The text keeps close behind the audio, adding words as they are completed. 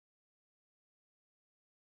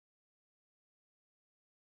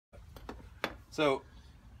So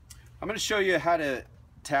I'm going to show you how to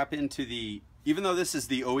tap into the, even though this is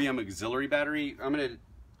the OEM auxiliary battery, I'm going to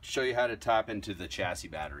show you how to tap into the chassis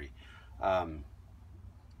battery. A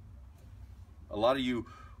lot of you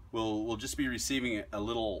will just be receiving a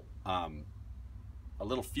little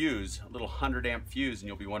fuse, a little 100 amp fuse, and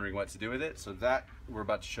you'll be wondering what to do with it. So that we're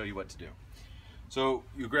about to show you what to do. So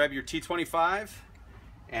you grab your T25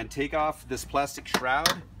 and take off this plastic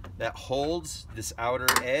shroud that holds this outer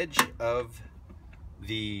edge of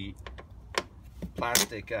the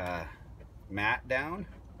plastic mat down.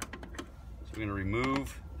 So we're going to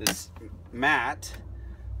remove this mat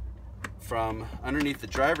from underneath the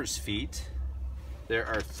driver's feet. There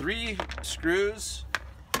are 3 screws.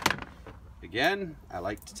 Again, I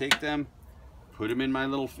like to take them, put them in my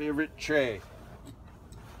little favorite tray.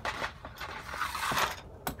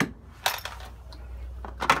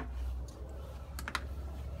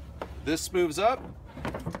 This moves up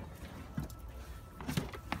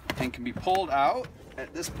and can be pulled out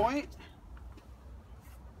at this point.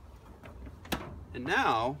 And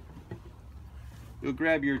now you'll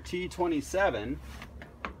grab your T27,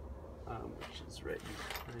 which is right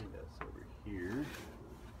behind us over here.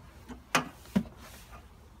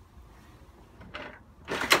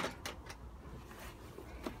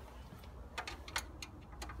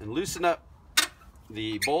 And loosen up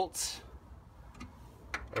the bolts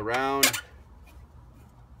around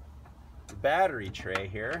the battery tray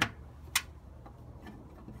here,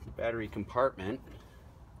 battery compartment.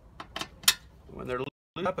 When they're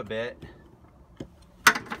loosened up a bit,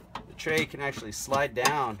 the tray can actually slide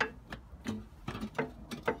down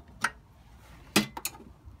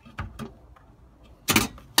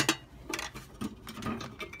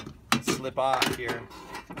and slip off here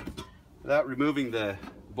without removing the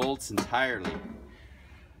bolts entirely.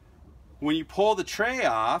 When you pull the tray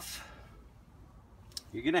off,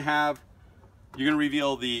 you're gonna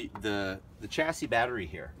reveal the chassis battery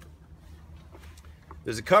here.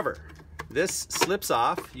 There's a cover. This slips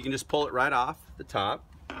off. You can just pull it right off the top.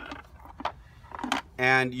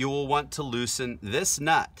 And you will want to loosen this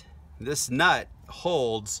nut. This nut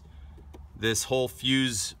holds this whole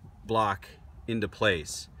fuse block into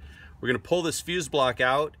place. We're gonna pull this fuse block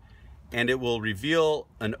out, and it will reveal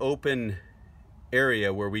an open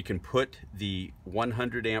area where we can put the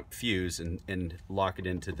 100 amp fuse and lock it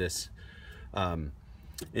into this,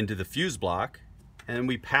 into the fuse block. And then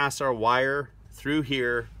we pass our wire through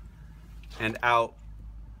here and out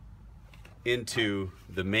into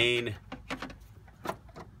the main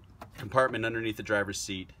compartment underneath the driver's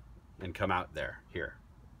seat and come out here.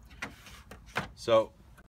 So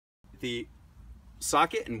the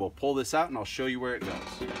socket, and we'll pull this out and I'll show you where it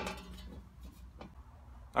goes.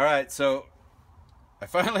 All right, so I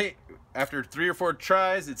finally, after 3 or 4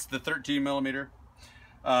 tries, it's the 13 millimeter.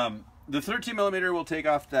 The 13 millimeter will take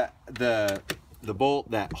off the bolt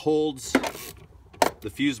that holds the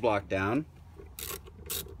fuse block down.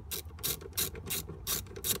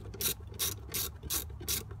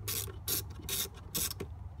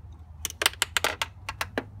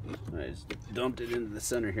 I just dumped it into the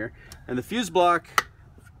center here. And the fuse block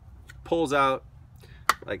pulls out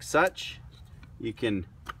like such.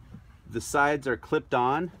 The sides are clipped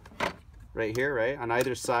on right here, right on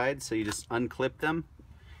either side, so you just unclip them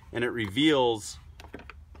and it reveals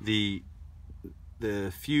the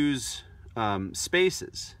fuse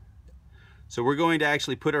spaces. So we're going to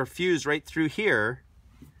actually put our fuse right through here,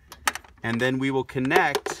 and then we will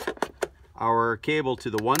connect our cable to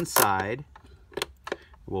the one side.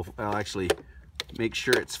 I'll actually make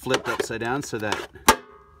sure it's flipped upside down so that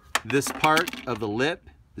this part of the lip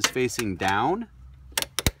is facing down.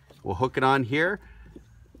 We'll hook it on here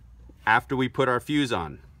after we put our fuse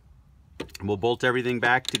on. We'll bolt everything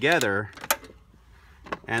back together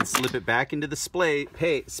and slip it back into the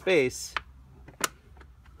space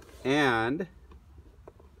and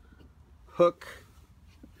hook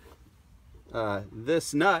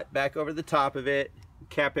this nut back over the top of it,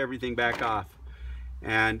 cap everything back off.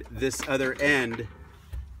 And this other end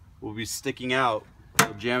will be sticking out.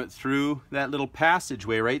 We'll jam it through that little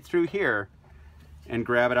passageway right through here and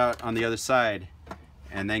grab it out on the other side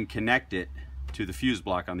and then connect it to the fuse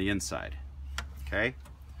block on the inside. Okay?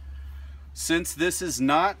 Since this is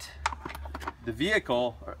not the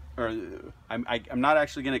vehicle, I'm not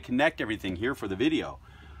actually going to connect everything here for the video,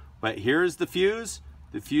 but here's the fuse.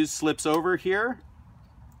 The fuse slips over here,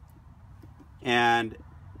 and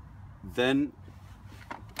then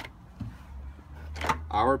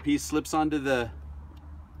our piece slips onto the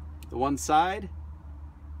one side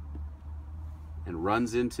and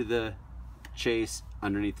runs into the chase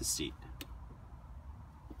underneath the seat.